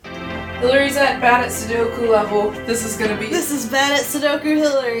Hillary's bad at Sudoku level. This is gonna be... This is bad at Sudoku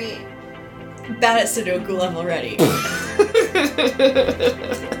Hillary. Bad at Sudoku level ready.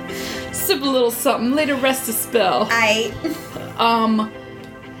 Sip a little something, later rest a spell. Hey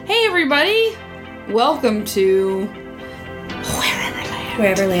everybody! Welcome to...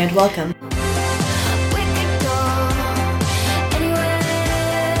 Wherever land, welcome.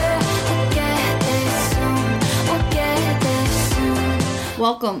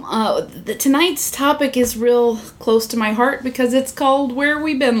 Welcome. Tonight's topic is real close to my heart because it's called Where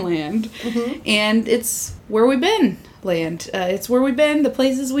We Been Land. Mm-hmm. And it's Where We Been Land. It's where we've been, the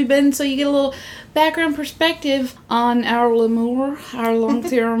places we've been, so you get a little background perspective on our l'amour, our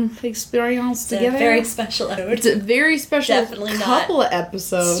long-term experience together. It's a very special episode. It's a very special Definitely couple of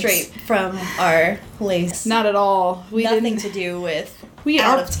episodes. Straight from our place. Not at all. Nothing to do with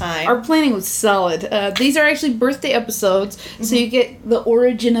out of time. Our planning was solid. These are actually birthday episodes, so you get the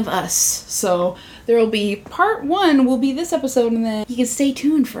origin of us. So there will be part 1 will be this episode, and then you can stay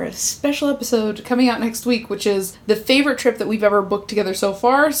tuned for a special episode coming out next week, which is the favorite trip that we've ever booked together so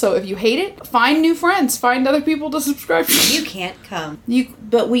far. So if you hate it, find new friends, find other people to subscribe to. You can't come.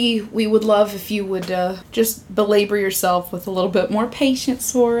 But we would love if you would just belabor yourself with a little bit more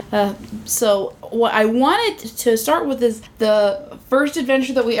patience for. So what I wanted to start with is the first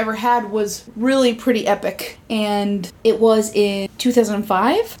adventure that we ever had was really pretty epic, and it was in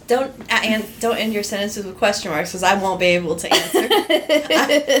 2005. Don't end your sentences with question marks because I won't be able to answer.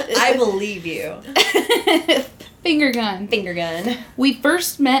 I believe you. Finger gun. Finger gun. We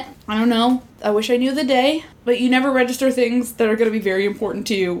first met, I don't know, I wish I knew the day, but you never register things that are going to be very important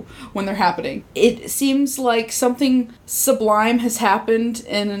to you when they're happening. It seems like something sublime has happened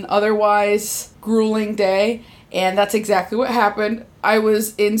in an otherwise grueling day, and that's exactly what happened. I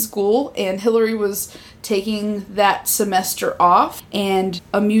was in school, and Hillary was taking that semester off, and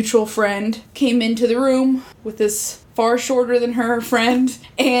a mutual friend came into the room with this far shorter than her friend,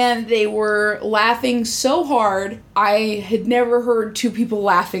 and they were laughing so hard. I had never heard two people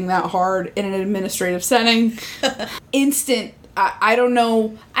laughing that hard in an administrative setting. Instant. I don't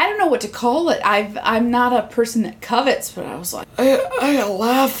know what to call it. I'm not a person that covets, but I was like, I gotta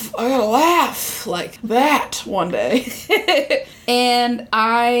laugh like that one day. And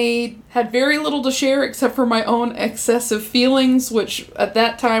I had very little to share except for my own excessive feelings, which at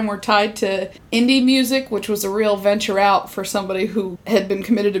that time were tied to indie music, which was a real venture out for somebody who had been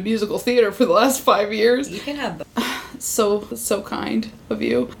committed to musical theater for the last 5 years. You can have both. So kind of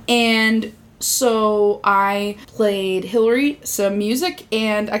you. And so I played Hillary some music,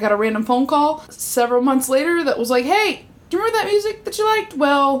 and I got a random phone call several months later that was like, hey, do you remember that music that you liked?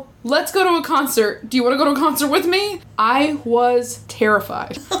 Well, let's go to a concert. Do you want to go to a concert with me? I was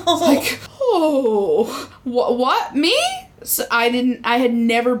terrified. Like, what? Me? So I had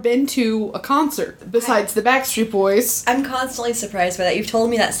never been to a concert besides the Backstreet Boys. I'm constantly surprised by that. You've told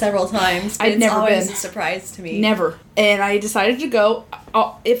me that several times. But I'd never been. It's always a surprise to me. Never. And I decided to go.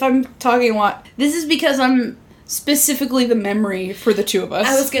 If I'm talking this is because I'm specifically the memory for the two of us.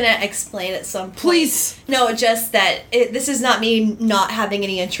 I was going to explain at some point. Please. No, just that this is not me not having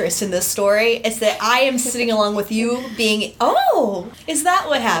any interest in this story. It's that I am sitting along with you being, is that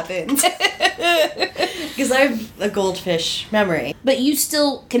what happened? Because I have a goldfish memory. But you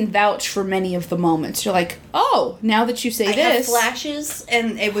still can vouch for many of the moments. You're like, now that you say I this. have flashes,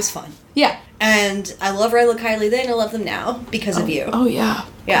 and it was fun. Yeah. And I love Rilo Kiley then, I love them now because of you. Oh, yeah.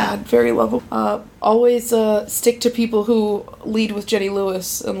 Yeah. God, very lovable. Always stick to people who lead with Jenny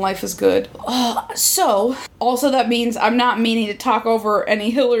Lewis, and life is good. So, also that means I'm not meaning to talk over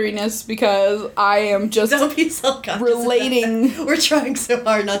any Hillary-ness because I am just Don't be self-conscious relating. We're trying so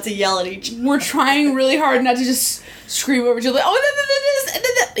hard not to yell at each other. We're trying really hard not to just scream over each other.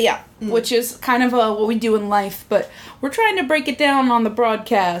 Yeah. Which is kind of what we do in life, but we're trying to break it down on the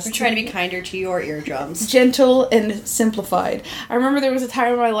broadcast. We're trying to be kinder to your eardrums. Gentle and simplified. I remember there was a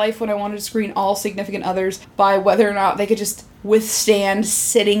time in my life when I wanted to screen all significant others by whether or not they could just withstand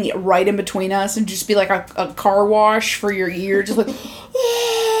sitting right in between us and just be like a car wash for your ear, just like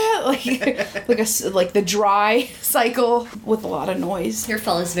like the dry cycle with a lot of noise. Your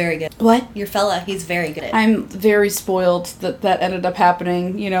fella's very good. What? Your fella, he's very good. I'm very spoiled that ended up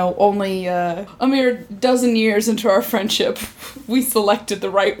happening. You know, only a mere dozen years into our friendship, we selected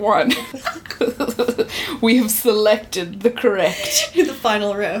the right one. We have selected the correct. The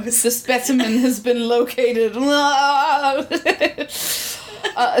final rose. The specimen has been located.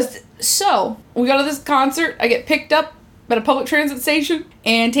 So, we go to this concert. I get picked up at a public transit station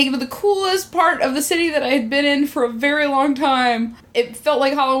and taken to the coolest part of the city that I had been in for a very long time. It felt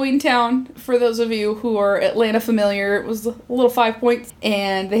like Halloween Town, for those of you who are Atlanta familiar. It was a little 5 Points,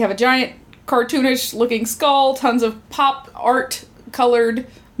 and they have a giant cartoonish looking skull, tons of pop art colored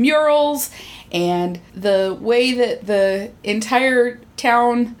murals, and the way that the entire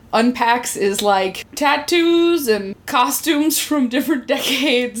town unpacks is like tattoos and costumes from different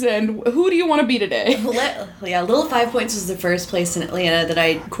decades, and who do you want to be today? Yeah, Little 5 Points was the first place in Atlanta that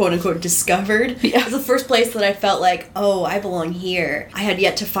I quote-unquote discovered. Yeah. It was the first place that I felt like, oh, I belong here. I had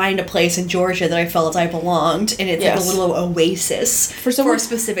yet to find a place in Georgia that I felt I belonged, and it's like a little oasis for a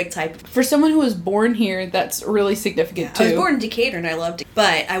specific type. For someone who was born here, that's really significant too. I was born in Decatur and I loved it,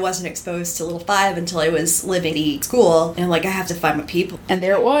 but I wasn't exposed to Little 5 until I was living in school, and like, I have to find my people. And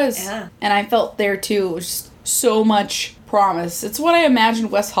there it was. Yeah. And I felt there too. It was just so much promise. It's what I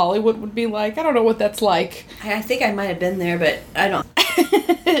imagined West Hollywood would be like. I don't know what that's like. I think I might have been there, but I don't.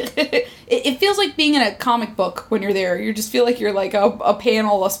 It feels like being in a comic book when you're there. You just feel like you're like a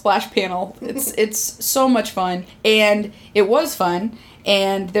panel, a splash panel. It's so much fun. And it was fun.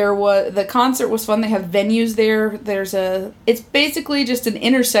 And the concert was fun. They have venues there. It's basically just an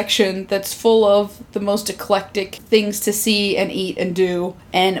intersection that's full of the most eclectic things to see and eat and do.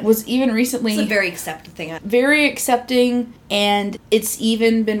 And it was even recently... It's a very accepting thing. Very accepting, and it's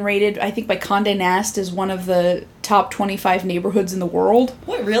even been rated, I think, by Condé Nast as one of the top 25 neighborhoods in the world.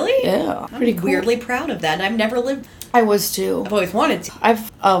 What, really? Yeah. I'm weirdly proud of that. I've never lived... I was too. I've always wanted to.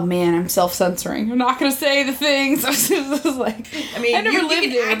 Oh man, I'm self-censoring. I'm not gonna say the things. I was like, I mean, I never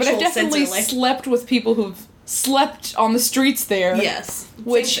lived there, but I've definitely slept with people who've slept on the streets there. Yes.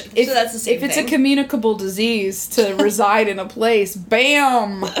 Which, so that's the same if it's a communicable disease to reside in a place,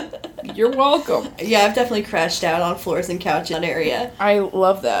 bam, you're welcome. Yeah, I've definitely crashed out on floors and couches in that area. I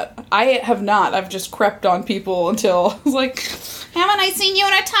love that. I have not. I've just crept on people until I was like, haven't I seen you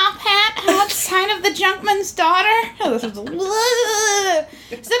in a top hat outside of the Junkman's daughter? Is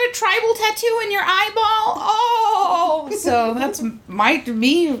that a tribal tattoo in your eyeball? Oh! So that's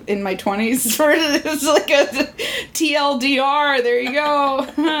me in my 20s. It's like a TLDR. There you go.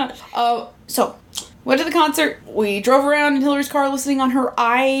 So, went to the concert. We drove around in Hillary's car listening on her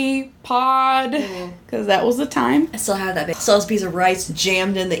iPod, because that was the time. I still have that. It still has a piece of rice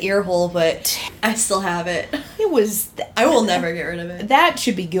jammed in the ear hole, but I still have it. It was... I will never get rid of it. That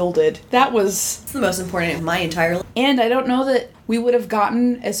should be gilded. That was... It's the most important in my entire life. And I don't know that we would have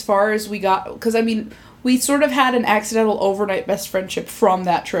gotten as far as we got, because, I mean, we sort of had an accidental overnight best friendship from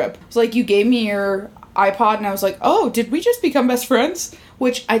that trip. It's like, you gave me your iPod, and I was like, oh, did we just become best friends?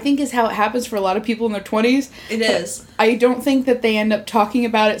 Which I think is how it happens for a lot of people in their 20s. It is. I don't think that they end up talking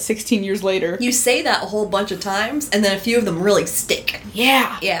about it 16 years later. You say that a whole bunch of times, and then a few of them really stick.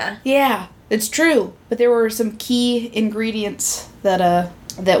 Yeah. Yeah. Yeah. It's true. But there were some key ingredients that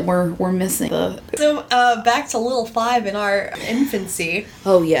were missing. So, back to Little 5 in our infancy.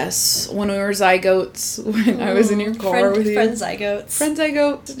 Oh, yes. When we were zygotes, when I was in your car with you. Friend zygotes. Friend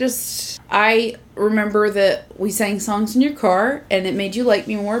zygotes. I remember that we sang songs in your car, and it made you like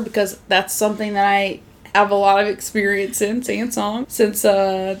me more, because that's something that I have a lot of experience in, singing songs. Since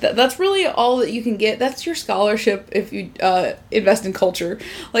that's really all that you can get. That's your scholarship if you invest in culture.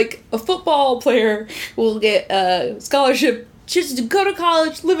 Like, a football player will get a scholarship just to go to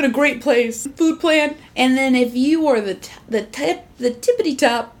college, live in a great place, food plan, and then if you are the tippity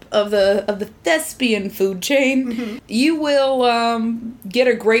top of the thespian food chain, you will get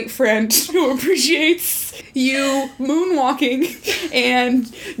a great friend who appreciates you moonwalking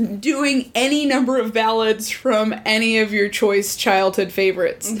and doing any number of ballads from any of your choice childhood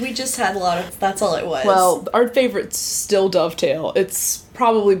favorites. We just had a lot of... That's all it was. Well, our favorites still dovetail. It's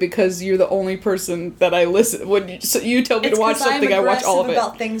probably because you're the only person that I listen... When you tell me to watch something, I watch all of it. It's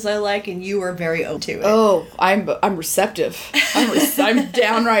about things I like, and you are very open to it. Oh, I'm receptive. I'm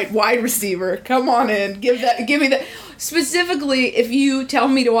downright wide receiver. Come on in. Give me that. Specifically, if you tell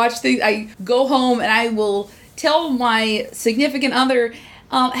me to watch things, I go home and I will tell my significant other,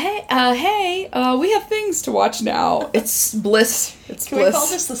 hey, we have things to watch now. It's bliss. Can we call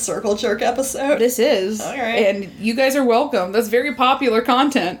this the Circle Jerk episode? This is. All right. And you guys are welcome. That's very popular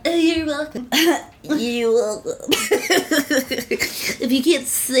content. You're welcome. You're welcome. If you can't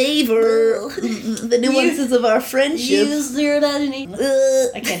savor the nuances of our friendship.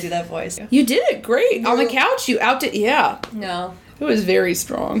 I can't do that voice. You did it great. On the couch, you yeah. No. It was very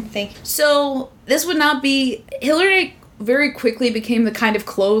strong. Thank you. So, this would not be... Hillary very quickly became the kind of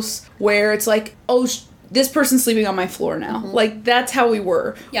close where it's like, oh, this person's sleeping on my floor now. Like, that's how we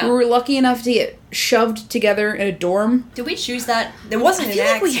were. Yeah. We were lucky enough to get shoved together in a dorm. Did we choose that? There wasn't I an feel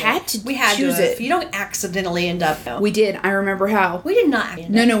like accident. we had to choose it. You don't accidentally end up. No. We did. I remember how. We did not.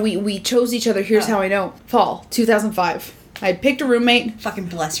 No, we chose each other. Here's how I know. Fall 2005. I picked a roommate. Fucking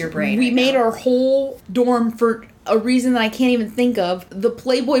bless your brain. We made our whole dorm for a reason that I can't even think of. The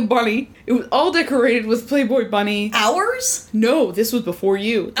Playboy Bunny. It was all decorated with Playboy Bunny. Ours? No, this was before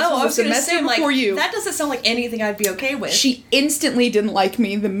you. This I was a gonna semester say, like, before you. that doesn't sound like anything I'd be okay with. She instantly didn't like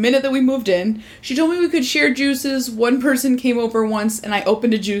me the minute that we moved in. She told me we could share juices. One person came over once and I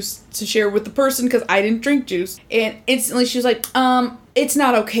opened a juice to share with the person because I didn't drink juice. And instantly she was like, it's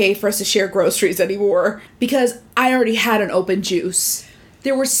not okay for us to share groceries anymore because I already had an open juice.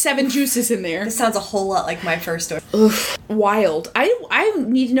 There were 7 juices in there. This sounds a whole lot like my first story. Ugh, wild. I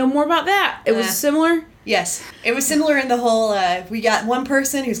need to know more about that. It was similar. Yes. It was similar in the whole, we got one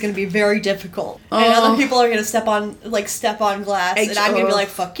person who's going to be very difficult. And other people are going to step on glass. And I'm going to be like,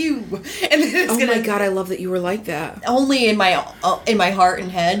 fuck you. And then it's my God, I love that you were like that. Only in my heart and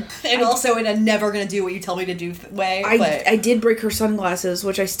head. And also in a never going to do what you tell me to do way. I did break her sunglasses,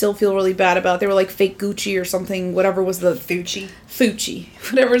 which I still feel really bad about. They were like fake Gucci or something, whatever was the... Fucci.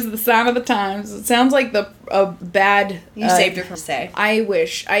 Whatever's the sign of the times. It sounds like a bad... You saved her from say. I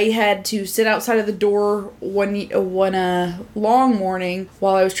wish. I had to sit outside of the door one long morning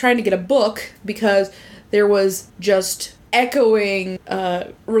while I was trying to get a book because there was just echoing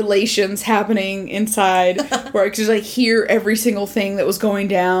relations happening inside where I could just like hear every single thing that was going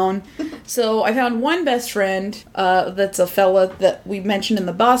down. So I found one best friend that's a fella that we mentioned in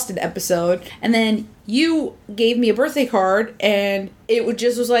the Boston episode, and then you gave me a birthday card and it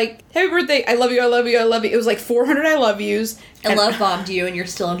was like, happy birthday, I love you, I love you, I love you. It was like 400 I love yous. I love bombed you and you're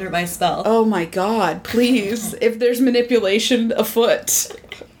still under my spell. Oh my God, please. If there's manipulation afoot,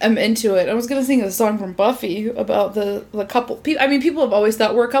 I'm into it. I was gonna sing a song from Buffy about the couple. I mean, people have always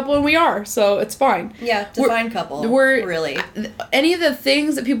thought we're a couple and we are, so it's fine. Yeah, define couple. We're really. Any of the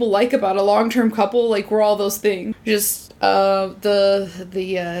things that people like about a long-term couple, like we're all those things. Just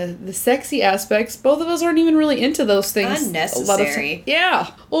the sexy aspects, both of us aren't even really into those things. Unnecessary. Yeah,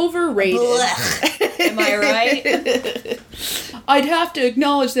 overrated. Am I right? I'd have to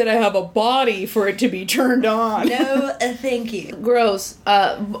acknowledge that I have a body for it to be turned on. No, thank you. Gross.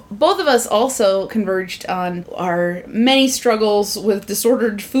 Both of us also converged on our many struggles with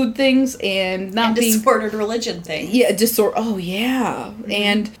disordered food things and disordered religion things. Yeah, Oh, yeah. Mm-hmm.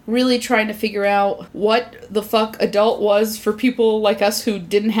 And really trying to figure out what the fuck adult was for people like us who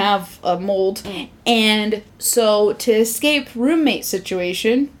didn't have a mold. Mm. And so to escape roommate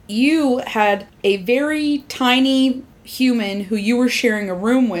situation, you had a very tiny human who you were sharing a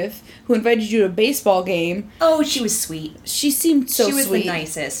room with who invited you to a baseball game. Oh, she was sweet. She seemed so sweet. She was the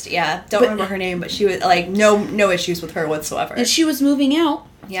nicest. Yeah. Don't remember her name, but she was like no issues with her whatsoever. And she was moving out.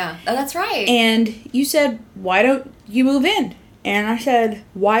 Yeah. Oh, that's right. And you said, "Why don't you move in?" And I said,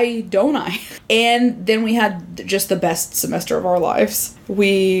 "Why don't I?" And then we had just the best semester of our lives.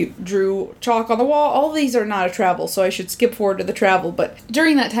 We drew chalk on the wall. All these are not a travel, so I should skip forward to the travel. But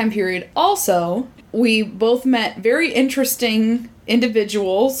during that time period, also, we both met very interesting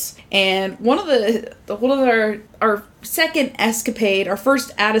individuals. And one of our second escapade, our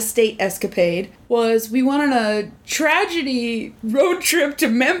first out-of-state escapade, was we went on a tragedy road trip to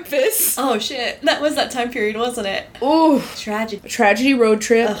Memphis. Oh shit, that was that time period, wasn't it? Ooh, tragedy road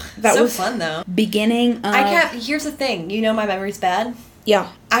trip. Ugh, that so was fun though. Beginning. Here's the thing. You know my memory's bad.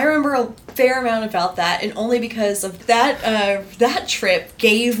 Yeah. I remember a fair amount about that, and only because of that trip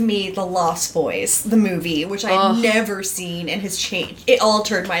gave me The Lost Boys, the movie, which I'd never seen and has changed. It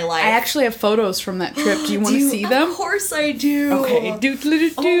altered my life. I actually have photos from that trip. Do you want to see them? Of course I do. Okay. Oh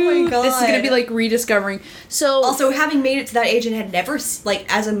my God. This is going to be like rediscovering. So also, having made it to that age and had never, like,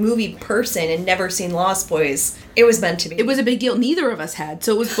 as a movie person and never seen Lost Boys, it was meant to be. It was a big deal. Neither of us had,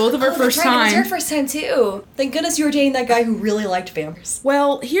 so it was both of our first time. It was your first time too. Thank goodness you were dating that guy who really liked vampires.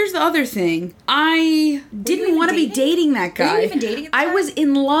 Well, here's the other thing. I didn't want to be dating that guy. Were you even dating at the time? I was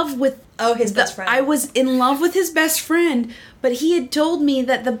in love with his best friend. I was in love with his best friend, but he had told me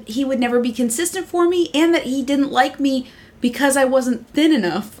that he would never be consistent for me and that he didn't like me because I wasn't thin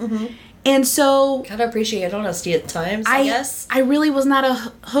enough. Mm-hmm. And so... Gotta appreciate honesty at times, I guess. I really was not a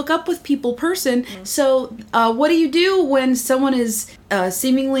hook up with people person. Mm-hmm. So what do you do when someone is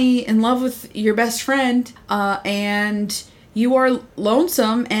seemingly in love with your best friend and you are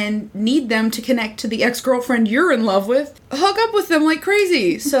lonesome and need them to connect to the ex-girlfriend you're in love with, hook up with them like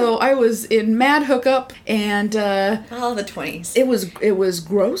crazy. So I was in mad hookup, and Oh, the 20s. it was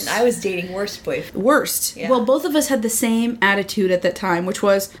gross. I was dating worst boyfriend. Worst. Yeah. Well, both of us had the same attitude at that time, which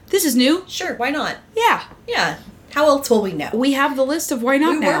was, this is new. Sure, why not? Yeah. Yeah. How else will we know? We have the list of why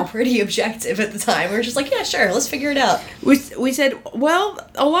not We now. were pretty objective at the time. We were just like, yeah, sure, let's figure it out. We said, well,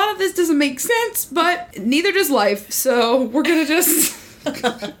 a lot of this doesn't make sense, but neither does life, so we're gonna just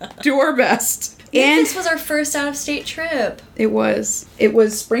do our best. And And this was our first out-of-state trip. it was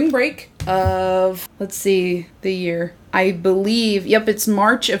spring break of, let's see, the year. I believe, yep, it's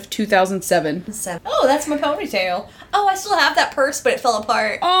March of 2007. Oh, that's my ponytail. Oh, I still have that purse, but it fell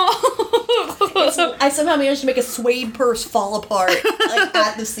apart. Oh! I somehow managed to make a suede purse fall apart, like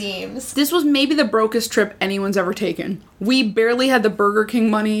at the seams. This was maybe the brokest trip anyone's ever taken. We barely had the Burger King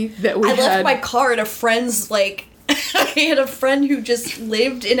money that we I had. left my car at a friend's, like, I had a friend who just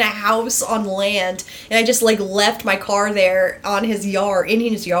lived in a house on land, and I just, like, left my car there on his yard, in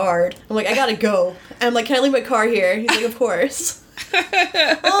his yard. I'm like, I gotta go. And I'm like, can I leave my car here? He's like, of course. Oh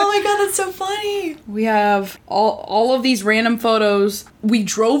my god, that's so funny. We have all of these random photos. We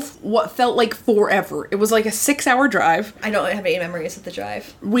drove what felt like forever. It was like a 6-hour drive. I don't have any memories of the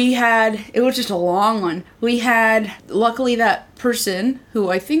drive. It was just a long one. We had, luckily, that person who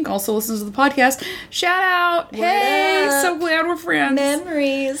I think also listens to the podcast. Shout out. Hey, up? so glad we're friends.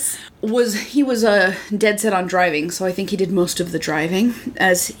 Memories. He was dead set on driving, so I think he did most of the driving,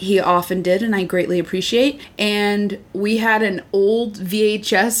 as he often did, and I greatly appreciate. And we had an old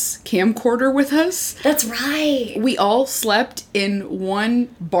VHS camcorder with us. That's right. We all slept in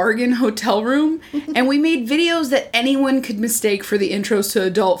one bargain hotel room, and we made videos that anyone could mistake for the intros to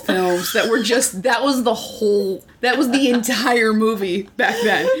adult films that were just, that was the entire movie back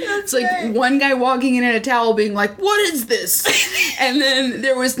then. It's like great. one guy walking in a towel being like, what is this? And then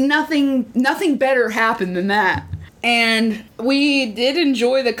there was nothing better happened than that. And we did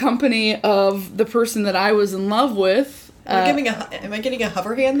enjoy the company of the person that I was in love with. Am I getting a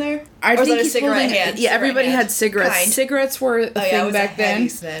hover hand there? I Or was think that a he's cigarette holding- hand? Yeah, everybody Cigarette hand. had cigarettes. Kind. Cigarettes were a Oh, yeah, I thing was back a then.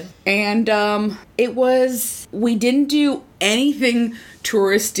 headies then. And we didn't do anything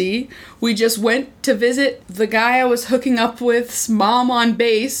touristy. We just went to visit the guy I was hooking up with's mom on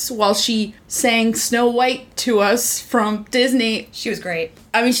bass while she sang Snow White to us from Disney. She was great.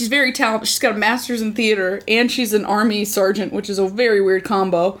 I mean, she's very talented. She's got a master's in theater, and she's an army sergeant, which is a very weird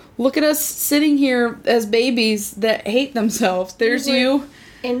combo. Look at us sitting here as babies that hate themselves. There's We were you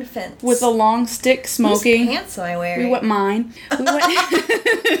Infants. with a long stick smoking. Whose pants am I wearing? We went mine.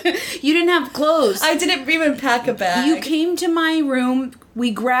 You didn't have clothes. I didn't even pack a bag. You came to my room.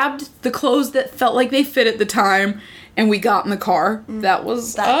 We grabbed the clothes that felt like they fit at the time, and we got in the car. That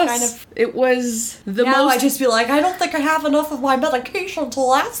was That us. kind of- It was the now most. I just be like, I don't think I have enough of my medication to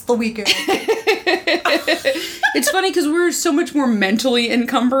last the weekend. It's funny because we were so much more mentally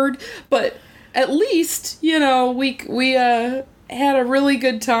encumbered, but at least we had a really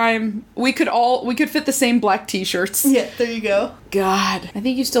good time. We could fit the same black t-shirts. Yeah, there you go. God, I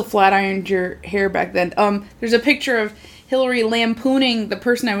think you still flat ironed your hair back then. There's a picture of Hillary lampooning the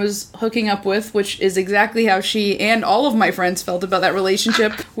person I was hooking up with, which is exactly how she and all of my friends felt about that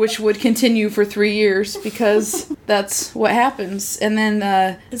relationship, which would continue for 3 years because that's what happens. And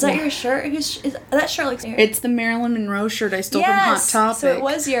then Is that your shirt? Is that shirt looks hair? it's the Marilyn Monroe shirt I stole from Hot Topic. So it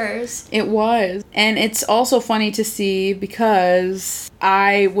was yours. It was. And it's also funny to see because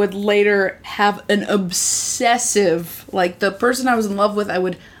I would later have an obsessive, like the person I was in love with, I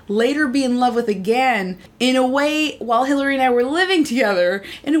would later be in love with again in a way while Hillary and I were living together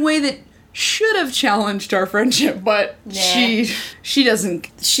in a way that should have challenged our friendship, but Nah. she doesn't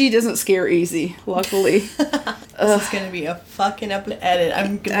scare easy, luckily. This is gonna be a fucking edit.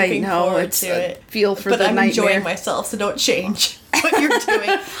 I'm looking forward to it. Feel for But the I'm nightmare. enjoying myself, so don't change what you're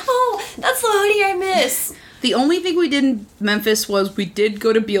doing. Oh, that's the hoodie I miss. The only thing we did in Memphis was we did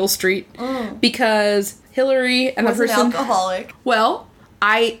go to Beale Street because Hillary and Was the an person alcoholic. Well,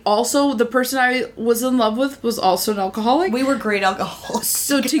 the person I was in love with was also an alcoholic. We were great alcoholics.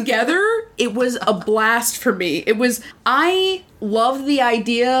 So together, it was a blast for me. I love the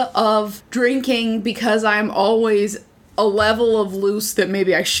idea of drinking because I'm always a level of loose that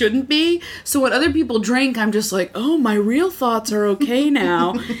maybe I shouldn't be. So when other people drink, I'm just like, oh, my real thoughts are okay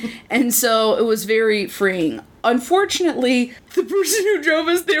now. And so it was very freeing. Unfortunately, the person who drove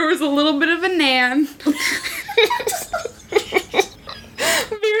us there was a little bit of a nan.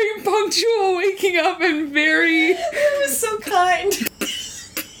 Very punctual waking up and very... It was so kind.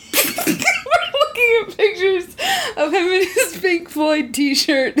 We're looking at pictures of him in his Pink Floyd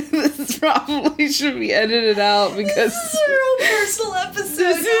t-shirt. This probably should be edited out because This is a real personal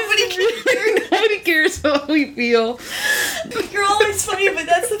episode. Nobody cares how we feel. You're always funny, but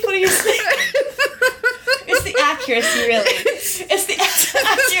that's the funniest thing. It's the accuracy, really. It's the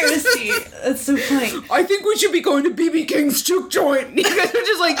accuracy. That's so funny. I think we should be going to BB King's juke joint. You guys are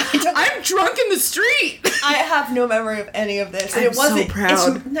just like, I'm drunk in the street. I have no memory of any of this. And I'm it wasn't, so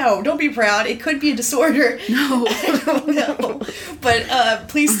proud. No, don't be proud. It could be a disorder. No. I don't know. But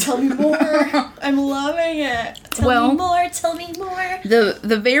please tell me more. I'm loving it. Tell me more.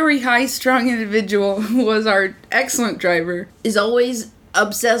 The very high-strung individual who was our excellent driver is always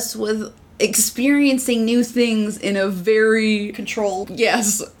obsessed with experiencing new things in a very Controlled.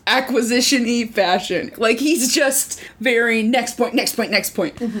 yes, acquisition-y fashion. Like, he's just very next point.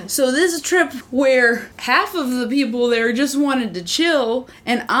 Mm-hmm. So this is a trip where half of the people there just wanted to chill,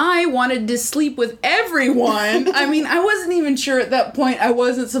 and I wanted to sleep with everyone. I mean, I wasn't even sure at that point I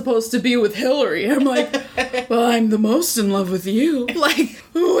wasn't supposed to be with Hillary. I'm like, well, I'm the most in love with you. Like,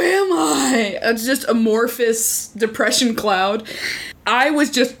 who am I? It's just amorphous depression cloud. I was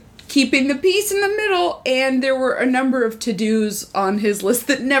just keeping the peace in the middle, and there were a number of to-dos on his list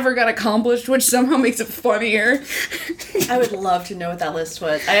that never got accomplished, which somehow makes it funnier. I would love to know what that list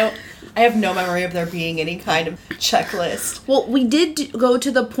was. I have no memory of there being any kind of checklist. Well, we did go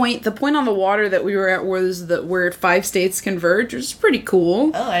to the point on the water that we were at was where 5 states converge, which is pretty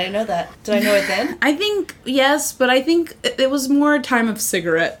cool. Oh, I didn't know that. Did I know it then? I think, yes, but I think it was more a time of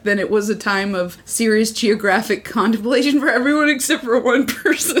cigarette than it was a time of serious geographic contemplation for everyone except for one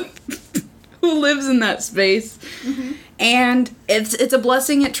person who lives in that space. Mm-hmm. And it's a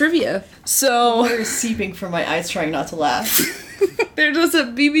blessing at trivia. So Water is seeping from my eyes trying not to laugh. they're just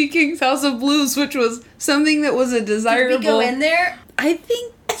at BB King's House of Blues, which was something that was a desirable... Did we go in there? I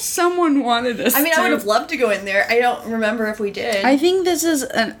think someone wanted us I mean, to. I would have loved to go in there. I don't remember if we did. I think this is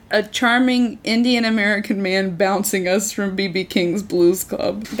a charming Indian-American man bouncing us from BB King's Blues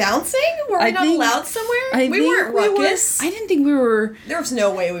Club. Bouncing? Were we not allowed somewhere? We weren't ruckus. I didn't think we were... There was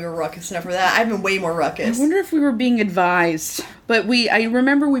no way we were ruckus enough for that. I've been way more ruckus. I wonder if we were being advised. But I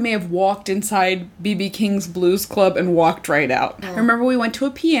remember we may have walked inside BB King's Blues Club and walked right out. I remember we went to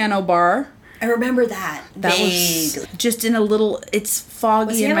a piano bar. I remember that. That was just in a little... It's foggy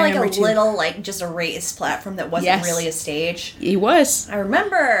Was he in in my like memory, a too. little, like, just a raised platform that wasn't Yes. really a stage? He was. I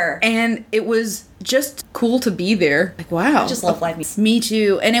remember. And it was just cool to be there. Like, wow. I just love live music. Me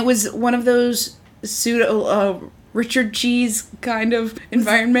too. And it was one of those pseudo... Richard Cheese kind of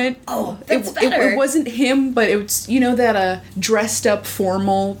environment. Oh, that's better. It wasn't him, but it was, that dressed up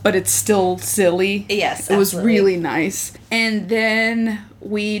formal, but it's still silly. Yes, It was absolutely. really nice. And then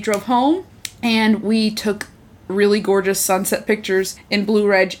we drove home, and we took really gorgeous sunset pictures in Blue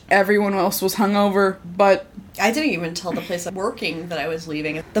Ridge. Everyone else was hungover, but... I didn't even tell the place I'm working that I was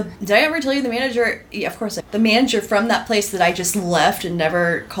leaving. Did I ever tell you the manager? Yeah, of course. The manager from that place that I just left and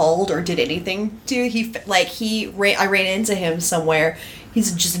never called or did anything to. I ran into him somewhere.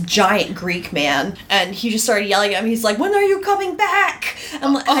 He's just a giant Greek man, and he just started yelling at me. He's like, "When are you coming back?"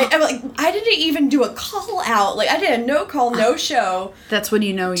 I'm like, I didn't even do a call out. Like, I did a no call, no show. That's when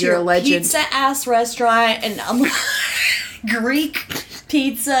you know To you're a your legend. Pizza ass restaurant, and I'm like, Greek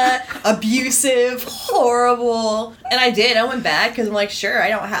pizza, abusive, horrible. And I did. I went back because I'm like, sure, I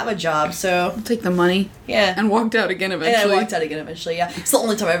don't have a job, so I'll take the money. yeah. And walked out again And eventually. I walked out again eventually. Yeah, it's the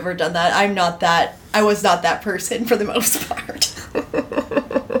only time I've ever done that. I was not that person for the most part.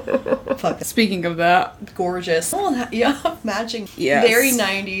 Fuck. Speaking of that, Gorgeous. Oh, yeah, matching. Yes. Very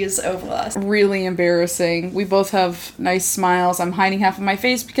 90s overlast. really embarrassing. We both have nice smiles. I'm hiding half of my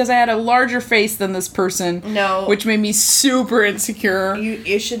face because I had a larger face than this person. No. Which made me super insecure.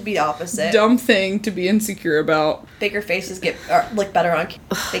 You should be opposite. Dumb thing to be insecure about. Bigger faces look better on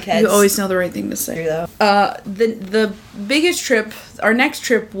big heads. You always know the right thing to True, say. though. The biggest trip, our next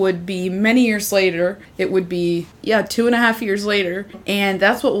trip would be many years later. It would be, 2.5 years later. And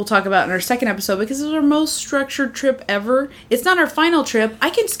that's what we'll talk about in our second episode because it's our most structured trip ever. It's not our final trip. I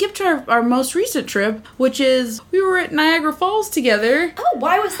can skip to our most recent trip, which is we were at Niagara Falls together. Oh,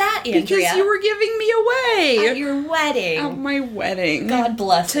 why was that, Andrea? Because you were giving me away. At your wedding. At my wedding. God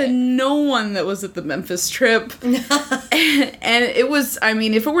bless To it. no one that was at the Memphis trip. And it was, I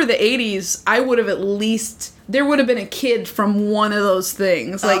mean, if it were the 80s, I would have at least... There would have been a kid from one of those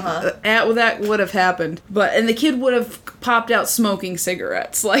things. Like, that would have happened. And the kid would have popped out smoking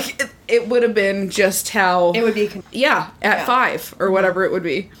cigarettes. Like, it would have been just how... It would be... Yeah, at 5 or whatever it would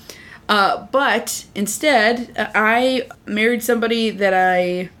be. But instead, I married somebody that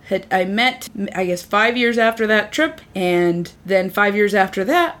I met, I guess, 5 years after that trip. And then 5 years after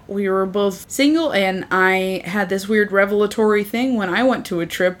that, we were both single. And I had this weird revelatory thing when I went to a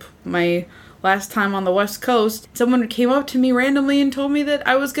trip, my last time on the West Coast. Someone came up to me randomly and told me that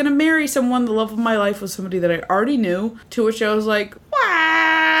I was going to marry someone. The love of my life was somebody that I already knew. To which I was like,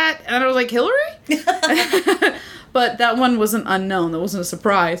 what? And I was like, Hillary? But that one wasn't unknown. That wasn't a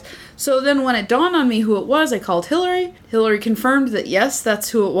surprise. So then when it dawned on me who it was, I called Hillary. Hillary confirmed that, yes, that's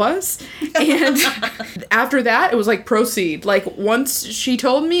who it was. And after that, it was like, proceed. Like, once she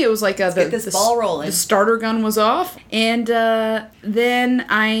told me, it was like, get this ball rolling. The starter gun was off. And then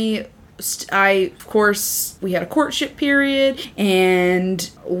I, of course, we had a courtship period, and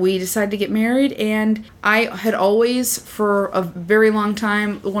we decided to get married, and I had always, for a very long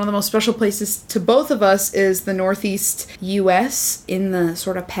time, one of the most special places to both of us is the Northeast U.S. in the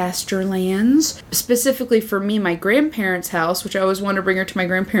sort of pasture lands. Specifically for me, my grandparents' house, which I always wanted to bring her to my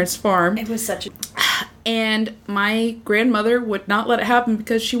grandparents' farm. It was such a... And my grandmother would not let it happen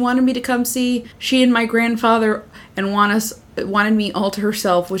because she wanted me to come see she and my grandfather and wanted me all to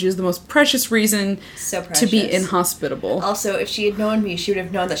herself, which is the most precious reason to be inhospitable. Also, if she had known me, she would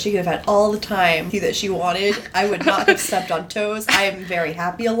have known that she could have had all the time that she wanted. I would not have stepped on toes. I am very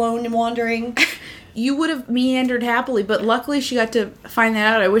happy alone and wandering. You would have meandered happily, but luckily she got to find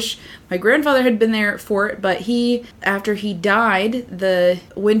that out. I wish my grandfather had been there for it, but after he died the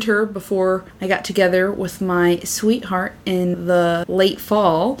winter before I got together with my sweetheart in the late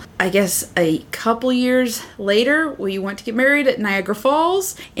fall, I guess a couple years later, we went to get married at Niagara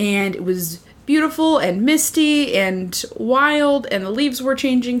Falls, and it was beautiful and misty and wild, and the leaves were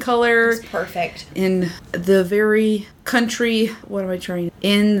changing color. It was perfect. In the very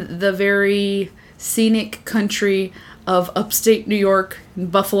scenic country of upstate New York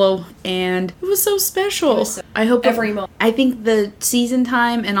and Buffalo, and it was so special. I hope every moment. I think the season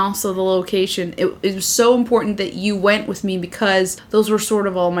time and also the location, it was so important that you went with me because those were sort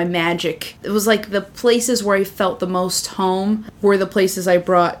of all my magic. It was like the places where I felt the most home were the places I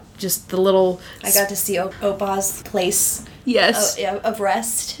brought just the little... I got to see Opa's place. Yes. Of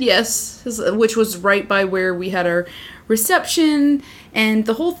rest. Yes, which was right by where we had our reception, and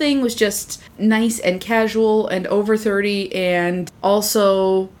the whole thing was just nice and casual and over 30 and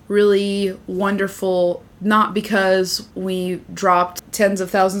also really wonderful, not because we dropped tens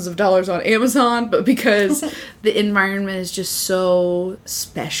of thousands of dollars on Amazon, but because the environment is just so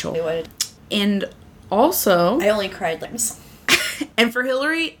special. And also... I only cried limbs. And for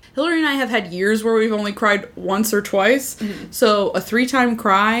Hillary and I have had years where we've only cried once or twice. Mm-hmm. So a 3-time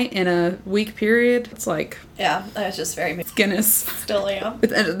cry in a week period, it's like... Yeah, that was just very... Guinness. Still am.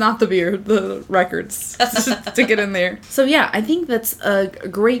 And not the beer, the records. To get in there. So yeah, I think that's a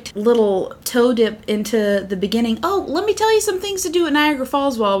great little toe dip into the beginning. Oh, let me tell you some things to do at Niagara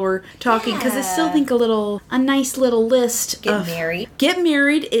Falls while we're talking, because I still think a nice little list. Get married. Get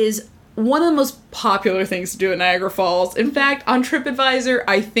married is one of the most popular things to do at Niagara Falls. In fact, on TripAdvisor,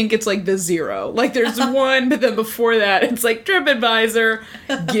 I think it's like the 0. Like there's 1, but then before that, it's like TripAdvisor,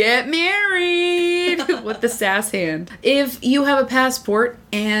 get married with the sass hand. If you have a passport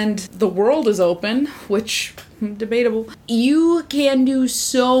and the world is open, which debatable, you can do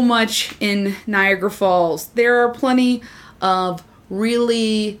so much in Niagara Falls. There are plenty of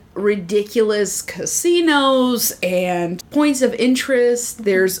really ridiculous casinos and points of interest.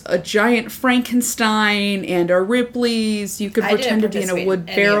 There's a giant Frankenstein and a Ripley's. You could pretend to be in a wood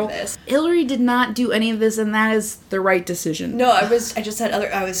barrel. Hillary did not do any of this, and that is the right decision. No, I was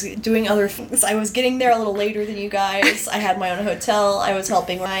doing other things. I was getting there a little later than you guys. I had my own hotel. I was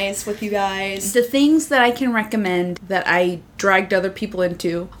helping rise with you guys. The things that I can recommend that I dragged other people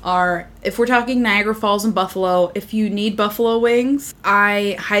into are, if we're talking Niagara Falls and Buffalo, if you need buffalo wings,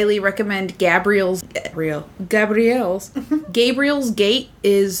 I highly recommend Gabriel's Gate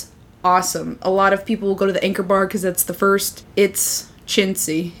is awesome. A lot of people will go to the Anchor Bar because that's the first. It's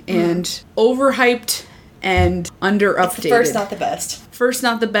chintzy and overhyped and under-updated. First,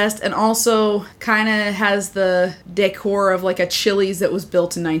 not the best. And also kind of has the decor of like a Chili's that was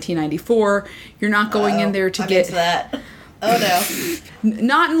built in 1994. You're not going in there to get... into that. Oh no.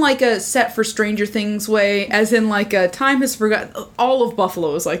 Not in like a set for Stranger Things way, as in like a time has forgotten. All of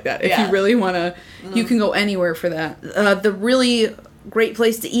Buffalo is like that. If you really want to, you can go anywhere for that. The really great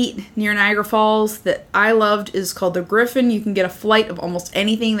place to eat near Niagara Falls that I loved is called the Griffin. You can get a flight of almost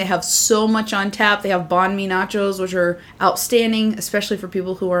anything. They have so much on tap. They have banh mi nachos, which are outstanding, especially for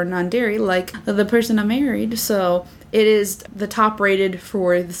people who are non-dairy, like the person I married. So It is the top rated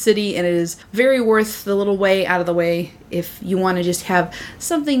for the city, and it is very worth the little way out of the way if you want to just have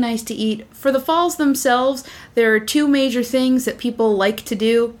something nice to eat. For the falls themselves, there are two major things that people like to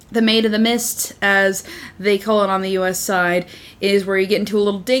do. The Maid of the Mist, as they call it on the US side, is where you get into a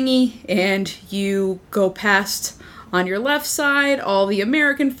little dinghy and you go past on your left side all the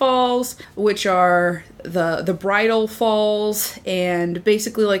American Falls, which are the Bridal Falls, and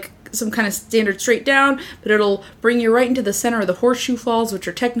basically like some kind of standard straight down, but it'll bring you right into the center of the Horseshoe Falls, which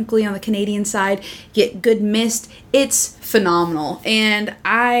are technically on the Canadian side. Get good mist. It's phenomenal. And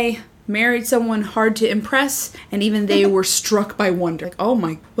I married someone hard to impress, and even they were struck by wonder. Like, oh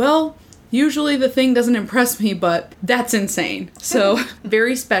my, well, usually the thing doesn't impress me, but that's insane. So,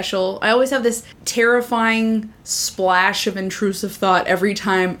 very special. I always have this terrifying splash of intrusive thought every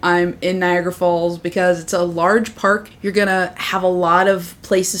time I'm in Niagara Falls because it's a large park. You're gonna have a lot of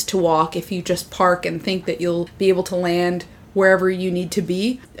places to walk if you just park and think that you'll be able to land wherever you need to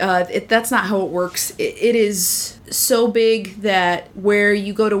be. That's not how it works. It is so big that where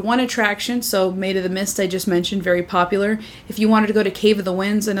you go to one attraction, so Maid of the Mist I just mentioned, very popular. If you wanted to go to Cave of the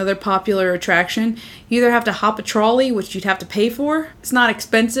Winds, another popular attraction, you either have to hop a trolley, which you'd have to pay for. It's not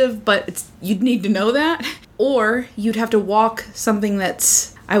expensive, but you'd need to know that. Or you'd have to walk something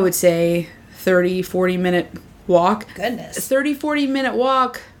that's, I would say, 30, 40 minute walk. Goodness. A 30, 40 minute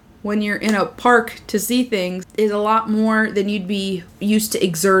walk when you're in a park to see things is a lot more than you'd be used to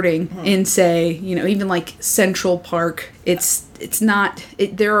exerting in, say, even like Central Park. It's not,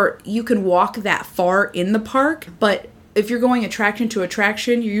 you can walk that far in the park, but if you're going attraction to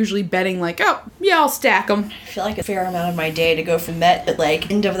attraction, you're usually betting like, oh, yeah, I'll stack them. I feel like a fair amount of my day to go from that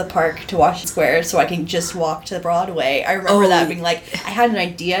end of the park to Washington Square so I can just walk to Broadway. I remember that being like, I had an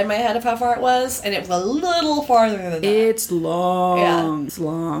idea in my head of how far it was, and it was a little farther than that. It's long. Yeah. It's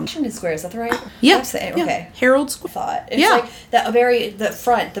long. Washington Square, is that the right? Yeah. That's the, okay. Yeah. Herald Square. Thought. It's Yeah. like the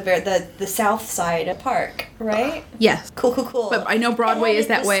front, the south side of the park, right? Yes. Cool. But I know Broadway is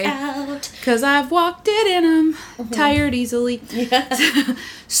that way. Out. Because I've walked it in them. Tired easily. Yeah.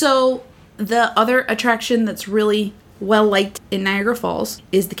 So the other attraction that's really well liked in Niagara Falls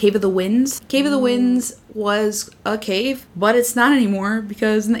is the Cave of the Winds. Cave of the Winds was a cave, but it's not anymore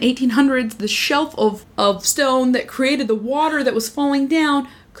because in the 1800s the shelf of stone that created the water that was falling down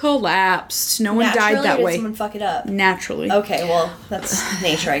collapsed. No one died that Naturally, or way. did someone fuck it up? Naturally. Okay, well, that's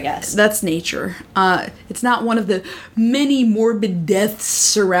nature, I guess. That's nature. It's not one of the many morbid deaths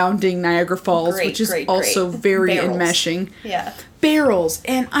surrounding Niagara Falls, which is also very enmeshing. Yeah. Barrels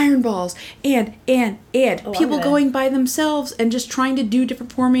and iron balls and people going by themselves and just trying to do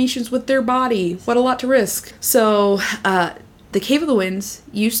different formations with their body. What a lot to risk. So, the Cave of the Winds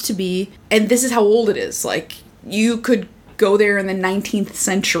used to be, and this is how old it is, like, you could go there in the 19th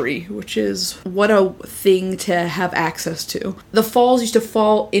century, which is what a thing to have access to. The falls used to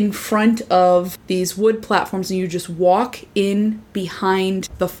fall in front of these wood platforms and you just walk in behind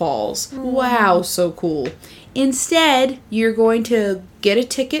the falls. Wow, so cool. Instead, you're going to get a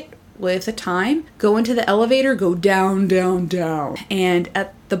ticket with a time, go into the elevator, go down, down, down. And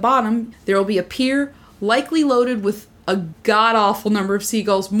at the bottom, there will be a pier likely loaded with a god-awful number of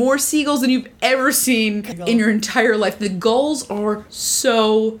seagulls. More seagulls than you've ever seen in your entire life. The gulls are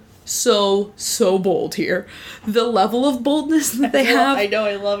so bold here. The level of boldness that they have. I know,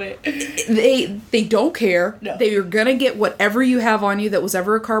 I love it. They don't care. No. They are gonna get whatever you have on you that was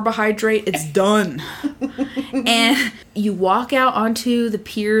ever a carbohydrate. It's done. And you walk out onto the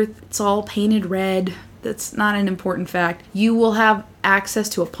pier. It's all painted red. That's not an important fact. You will have access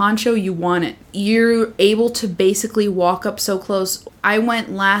to a poncho. You want it. You're able to basically walk up so close. I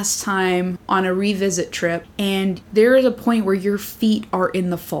went last time on a revisit trip, and there is a point where your feet are in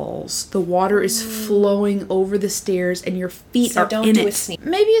the falls. The water is flowing over the stairs, and your feet are in it.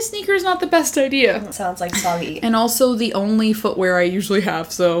 Maybe a sneaker is not the best idea. It sounds like soggy. And also the only footwear I usually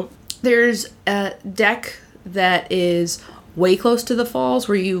have. So there's a deck that is way close to the falls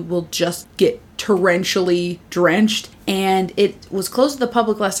where you will just get torrentially drenched, and it was closed to the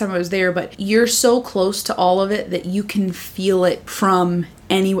public last time I was there, but you're so close to all of it that you can feel it from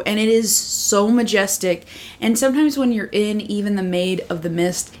anywhere, and it is so majestic. And sometimes when you're in even the Maid of the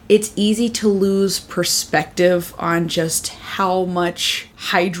Mist, it's easy to lose perspective on just how much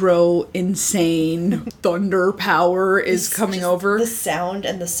hydro insane thunder power is coming over. The sound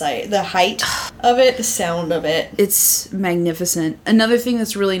and the sight, the height of it, the sound of it. It's magnificent. Another thing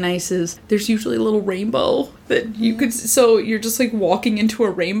that's really nice is there's usually usually a little rainbow that you could, so you're just like walking into a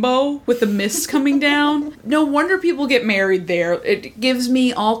rainbow with the mist coming down. No wonder people get married there. It gives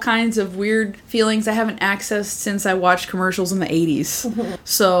me all kinds of weird feelings I haven't accessed since I watched commercials in the 80s.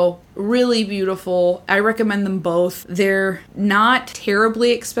 So really beautiful. I recommend them both. They're not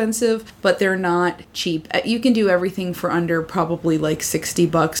terribly expensive, but they're not cheap. You can do everything for under probably like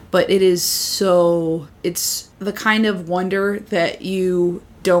 $60, but it is so, it's the kind of wonder that you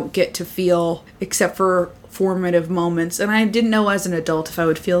don't get to feel except for formative moments. And I didn't know as an adult if I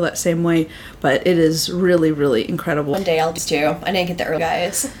would feel that same way, but it is really, really incredible. One day I'll just do. I didn't get the early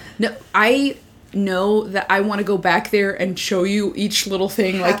guys. No, I know that I want to go back there and show you each little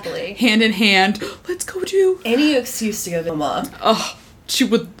thing, Happily. like hand in hand. Let's go do Any excuse to go to Mama. Oh, she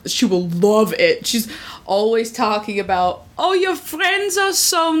will love it. She's always talking about, oh, your friends are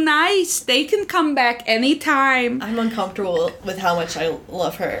so nice. They can come back anytime. I'm uncomfortable with how much I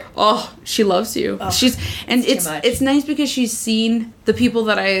love her. Oh, she loves you. Oh, It's nice because she's seen the people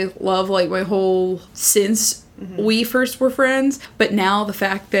that I love like my whole since we first were friends, but now the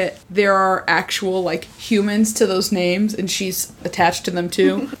fact that there are actual like humans to those names and she's attached to them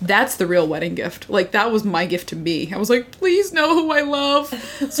too, that's the real wedding gift. Like that was my gift to me. I was like, please know who I love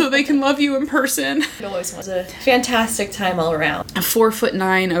so they can love you in person. It always was a fantastic time all around. A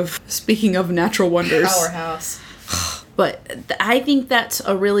 4'9" of, speaking of natural wonders. Powerhouse. But I think that's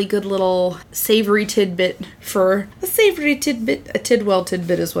a really good little savory tidbit for a savory tidbit. A Tidwell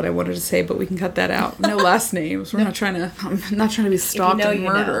tidbit is what I wanted to say, but we can cut that out. No last names. I'm not trying to be stalked and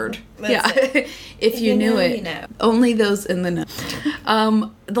murdered. Yeah. If you knew it. You know. Only those in the know.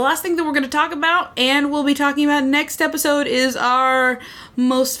 The last thing that we're going to talk about, and we'll be talking about next episode, is our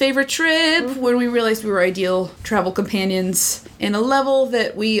most favorite trip, when we realized we were ideal travel companions in a level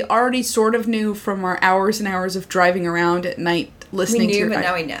that we already sort of knew from our hours and hours of driving around at night listening We knew, to but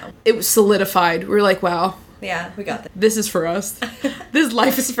now we know. It was solidified. We were like, wow, Yeah, we got that. this is for us. This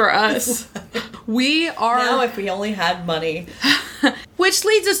life is for us. We are... Now if we only had money. Which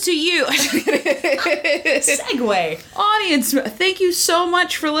leads us to you. Segue. Audience, thank you so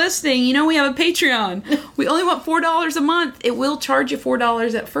much for listening. You know we have a Patreon. We only want $4 a month. It will charge you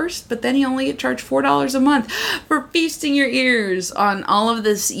 $4 at first, but then you only get charged $4 a month for feasting your ears on all of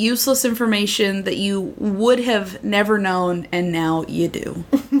this useless information that you would have never known, and now you do.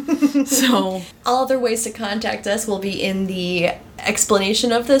 So... All other ways to contact us will be in the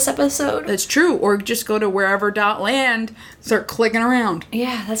explanation of this episode. That's true. Or just go to wherever.land, start clicking around.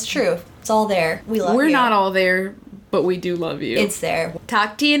 Yeah, that's true. It's all there. We love you. We're not all there, but we do love you. It's there.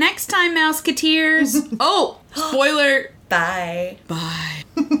 Talk to you next time, Mouseketeers. Oh, spoiler. Bye. Bye.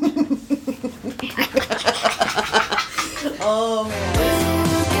 Oh, man.